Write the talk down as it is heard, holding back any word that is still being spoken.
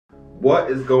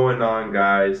What is going on,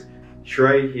 guys?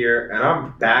 Trey here, and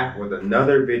I'm back with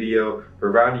another video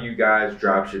providing you guys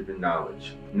dropshipping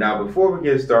knowledge. Now, before we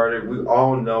get started, we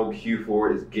all know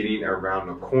Q4 is getting around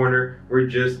the corner. We're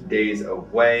just days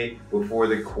away before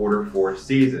the Q4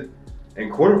 season.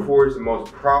 And Q4 is the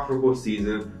most profitable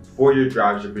season for your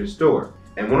dropshipping store.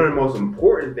 And one of the most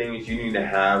important things you need to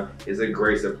have is a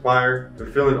great supplier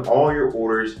fulfilling all your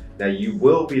orders that you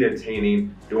will be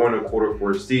obtaining during the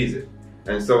Q4 season.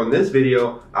 And so in this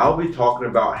video, I'll be talking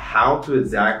about how to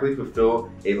exactly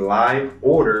fulfill a live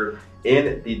order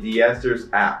in the Dsers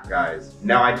app, guys.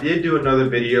 Now, I did do another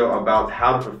video about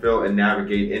how to fulfill and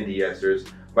navigate in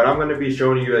Dsers, but I'm going to be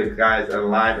showing you guys a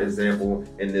live example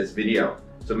in this video.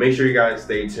 So make sure you guys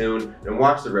stay tuned and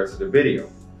watch the rest of the video.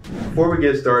 Before we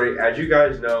get started, as you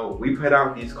guys know, we put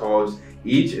out these calls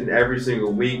each and every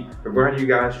single week, providing you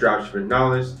guys dropshipping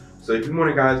knowledge. So if you want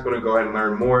to go ahead and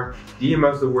learn more, DM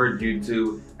us the word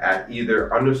YouTube at either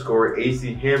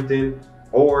 _AC Hampton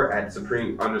or at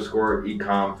Supreme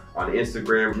 _Ecom on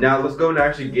Instagram. Now let's go and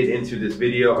actually get into this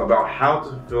video about how to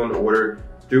fulfill an order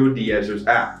through Dsers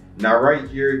app. Now right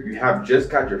here, you have just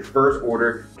got your first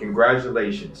order.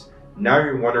 Congratulations. Now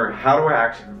you're wondering, how do I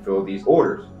actually fulfill these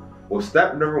orders? Well,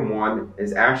 step number one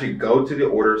is actually go to the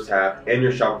orders tab in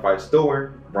your Shopify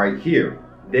store right here.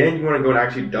 Then you want to go and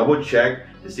actually double check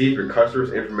to see if your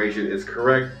customer's information is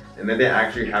correct and then they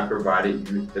actually have provided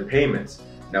you the payments.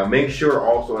 Now make sure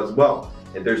also as well,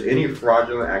 if there's any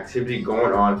fraudulent activity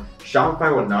going on,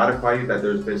 Shopify will notify you that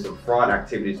there's been some fraud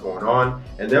activities going on,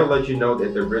 and they'll let you know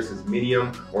if the risk is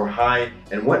medium or high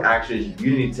and what actions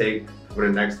you need to take for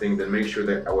the next thing to make sure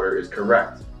that order is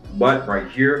correct. But right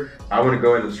here, I want to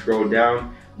go ahead and scroll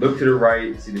down, look to the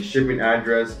right, see the shipping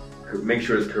address, make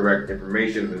sure it's correct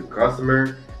information for the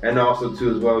customer, and also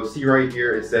too as well, see right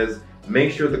here it says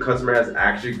make sure the customer has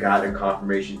actually gotten a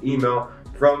confirmation email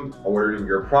from ordering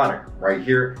your product right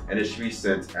here, and it should be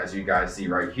sent as you guys see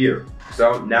right here.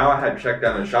 So now I have checked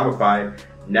out on Shopify.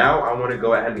 Now I want to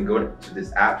go ahead and go to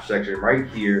this app section right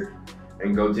here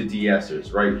and go to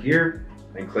Dsers right here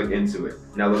and click into it.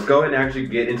 Now let's go ahead and actually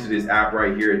get into this app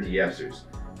right here at Dsers.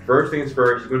 First things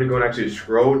first, you're going to go and actually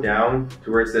scroll down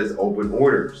to where it says open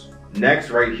orders. Next,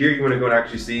 right here, you want to go and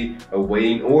actually see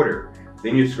awaiting order.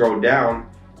 Then you scroll down.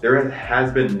 There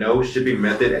has been no shipping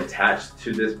method attached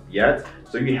to this yet,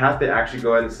 so you have to actually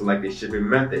go ahead and select the shipping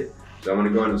method. So I'm going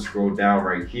to go ahead and scroll down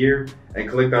right here and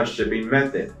click on shipping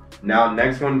method. Now,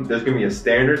 next one, there's going to be a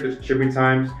standard shipping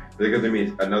times. There's going to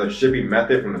be another shipping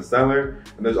method from the seller,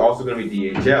 and there's also going to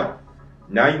be DHL.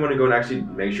 Now you want to go and actually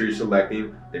make sure you're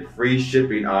selecting the free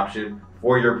shipping option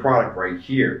for your product right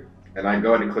here. And I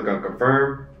go ahead and click on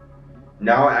confirm.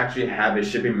 Now I actually have a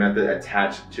shipping method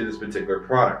attached to this particular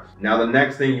product. Now the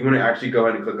next thing, you want to actually go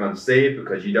ahead and click on save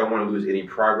because you don't want to lose any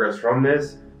progress from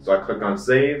this. So I click on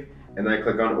save and then I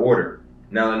click on order.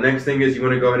 Now the next thing is you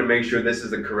want to go ahead and make sure this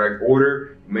is the correct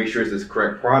order, make sure it's this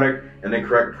correct product and the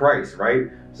correct price, right?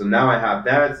 So now I have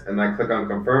that and I click on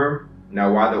confirm.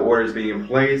 Now while the order is being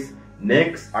placed,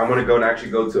 next I want to go and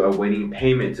actually go to awaiting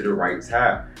payment to the right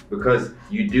tab because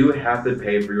you do have to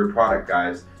pay for your product,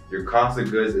 guys. Your cost of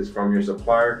goods is from your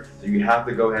supplier, so you have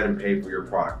to go ahead and pay for your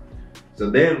product. So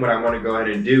then what I want to go ahead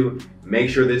and do, make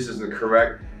sure this is the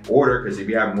correct order, because if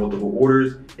you have multiple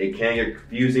orders, it can get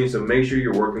confusing. So make sure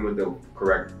you're working with the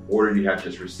correct order you have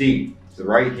just received. So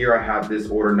right here, I have this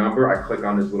order number. I click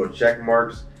on this little check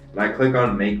marks and I click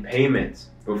on make payments.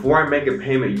 Before I make a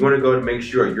payment, you want to go and make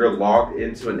sure you're logged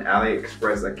into an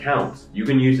AliExpress account. You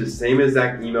can use the same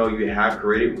exact email you have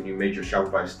created when you made your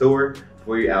Shopify store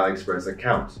for your AliExpress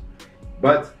account.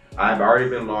 But I've already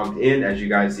been logged in, as you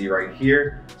guys see right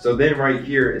here. So then right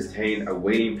here is saying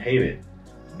awaiting payment.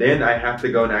 Then I have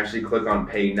to go and actually click on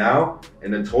pay now,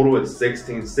 and the total is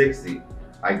 $16.60.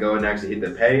 I go and actually hit the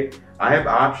pay. I have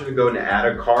the option to go and add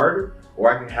a card,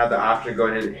 or I can have the option to go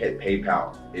ahead and hit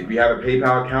PayPal. If you have a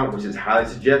PayPal account, which is highly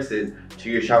suggested to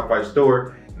your Shopify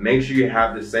store, make sure you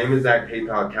have the same exact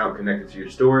PayPal account connected to your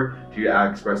store, to your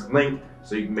AliExpress link,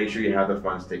 so you can make sure you have the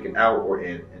funds taken out or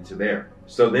into there.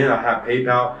 So then I have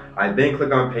PayPal. I then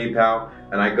click on PayPal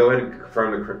and I go ahead and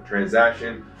confirm the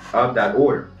transaction of that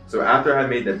order. So after I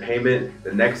made the payment,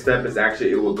 the next step is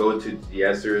actually it will go to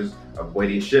Dsers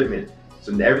awaiting shipment.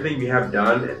 So everything you have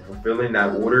done and fulfilling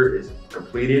that order is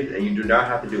completed, and you do not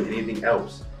have to do anything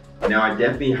else. Now, I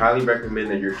definitely highly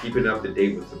recommend that you're keeping up to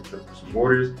date with some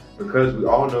orders, because we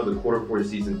all know the Q4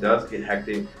 season does get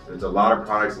hectic. There's a lot of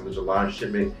products and there's a lot of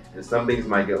shipment, and some things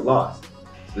might get lost.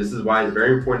 So this is why it's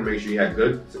very important to make sure you have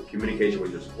good communication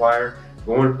with your supplier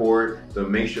going forward, so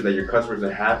make sure that your customers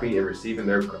are happy and receiving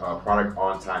their product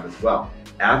on time as well.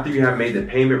 After you have made the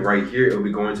payment right here, it will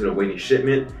be going to the waiting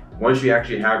shipment. once you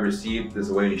actually have received this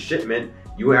awaiting shipment,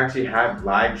 you will actually have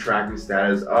live tracking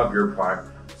status of your product.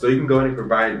 So you can go ahead and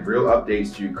provide real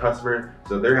updates to your customer.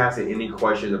 So if they're asking any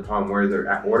questions upon where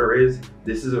their order is,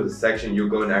 this is a section you'll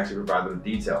go ahead and actually provide them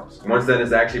details. Once that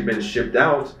has actually been shipped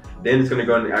out, then it's going to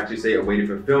go ahead and actually say awaiting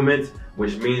fulfillment,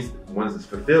 which means once it's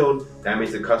fulfilled, that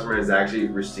means the customer has actually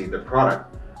received the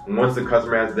product. And once the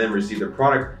customer has then received the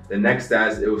product, the next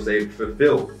status, it will say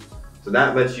fulfilled. So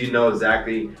that lets you know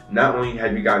exactly not only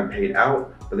have you gotten paid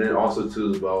out, but then also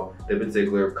too as well, the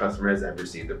particular customers have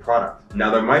received the product. Now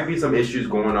there might be some issues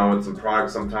going on with some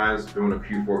products sometimes during the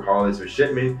Q4 holidays for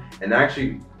shipment, and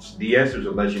actually Dsers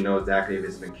will let you know exactly if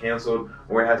it's been canceled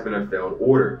or it has been a failed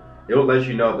order. It will let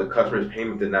you know if the customer's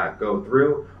payment did not go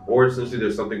through, or essentially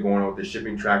there's something going on with the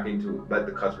shipping tracking to let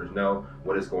the customers know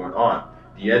what is going on.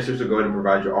 Dsers will go ahead and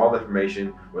provide you all the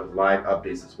information with live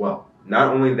updates as well.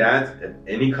 Not only that, if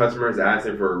any customer is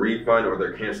asking for a refund or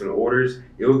they're canceling orders,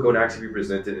 it will go and actually be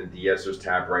presented in the Dsers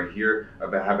tab right here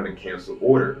about having a canceled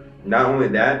order. Not only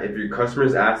that, if your customer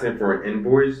is asking for an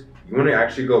invoice, you want to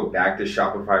actually go back to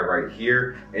Shopify right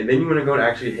here, and then you want to go and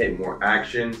actually hit more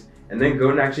actions, and then go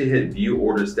and actually hit view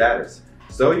order status.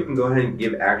 So you can go ahead and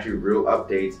give actually real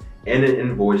updates and an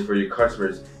invoice for your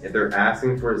customers if they're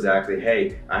asking for exactly,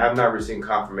 hey, I have not received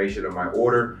confirmation of my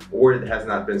order, or it has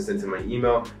not been sent to my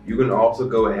email. You can also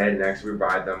go ahead and actually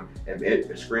provide them a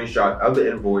screenshot of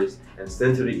the invoice and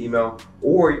send to the email,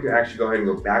 or you can actually go ahead and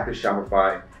go back to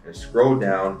Shopify and scroll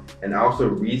down and also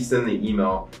resend the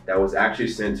email that was actually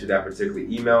sent to that particular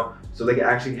email, so they can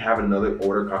actually have another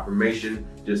order confirmation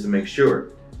just to make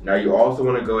sure. Now you also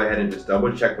want to go ahead and just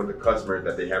double check with the customer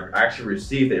that they have actually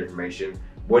received the information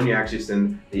when you actually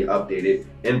send the updated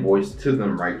invoice to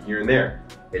them right here and there.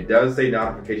 It does say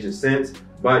notification sent,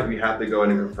 but you have to go in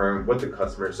and confirm with the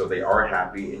customer so they are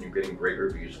happy and you're getting great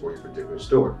reviews for your particular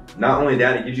store. Not only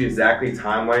that, it gives you exactly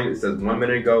timeline. It says 1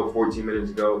 minute ago, 14 minutes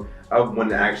ago of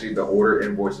when actually the order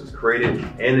invoice was created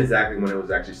and exactly when it was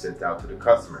actually sent out to the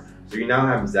customer. So you now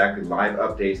have exactly live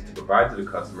updates to provide to the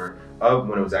customer of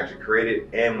when it was actually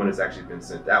created and when it's actually been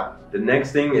sent out. The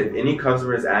next thing, if any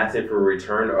customer is asking for a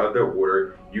return of their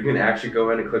order, you can actually go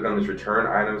ahead and click on this return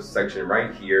items section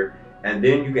right here, and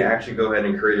then you can actually go ahead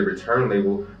and create a return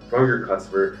label from your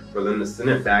customer for them to send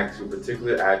it back to a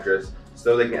particular address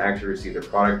so they can actually receive the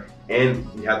product, and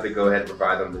you have to go ahead and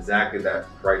provide them exactly that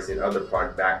pricing of the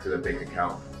product back to their bank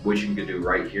account, which you can do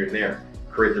right here and there.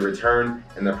 Create the return,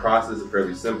 and the process is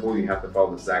fairly simple. You have to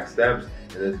follow the exact steps,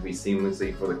 and this can be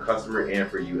seamlessly for the customer and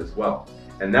for you as well.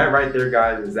 And that right there,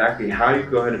 guys, is exactly how you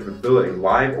go ahead and fulfill a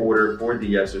live order for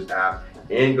the Dsers app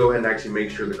and go ahead and actually make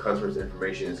sure the customer's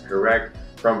information is correct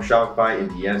from Shopify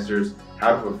and Dsers,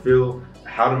 how to fulfill,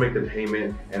 how to make the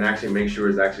payment, and actually make sure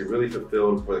it's actually really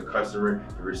fulfilled for the customer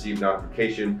to receive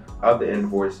notification of the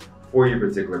invoice for your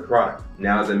particular product.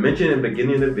 Now, as I mentioned in the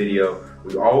beginning of the video,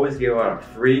 we always give out a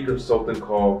free consultant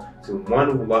call to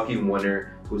one lucky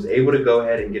winner who's able to go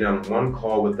ahead and get on one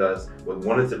call with us with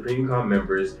one of the Supreme Ecom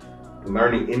members,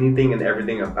 learning anything and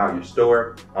everything about your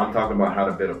store. I'm talking about how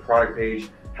to build a product page,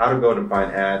 how to go and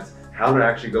find ads, how to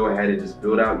actually go ahead and just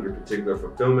build out your particular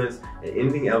fulfillments, and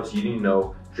anything else you need to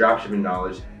know, dropshipping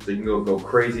knowledge, so you can go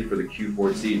crazy for the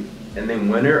Q4 season. And then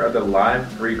winner of the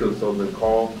live free consultant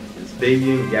call is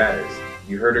Dsers.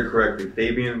 You heard it correctly,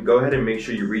 Fabian. Go ahead and make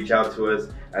sure you reach out to us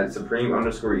at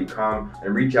Supreme_Ecom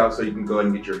and reach out so you can go ahead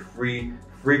and get your free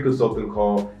consultant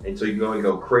call, and so you can go and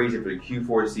go crazy for the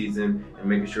Q4 season and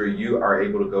making sure you are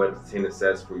able to go ahead and obtain a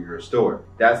sets for your store.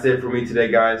 That's it for me today,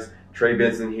 guys. Trey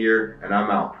Benson here, and I'm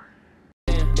out.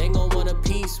 They gon' want a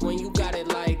piece when you got it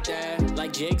like that.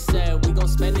 Like Jake said, we gon'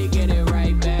 spend it, get it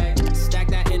right back. Stack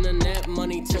that internet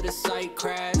money till the site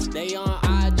crash. They on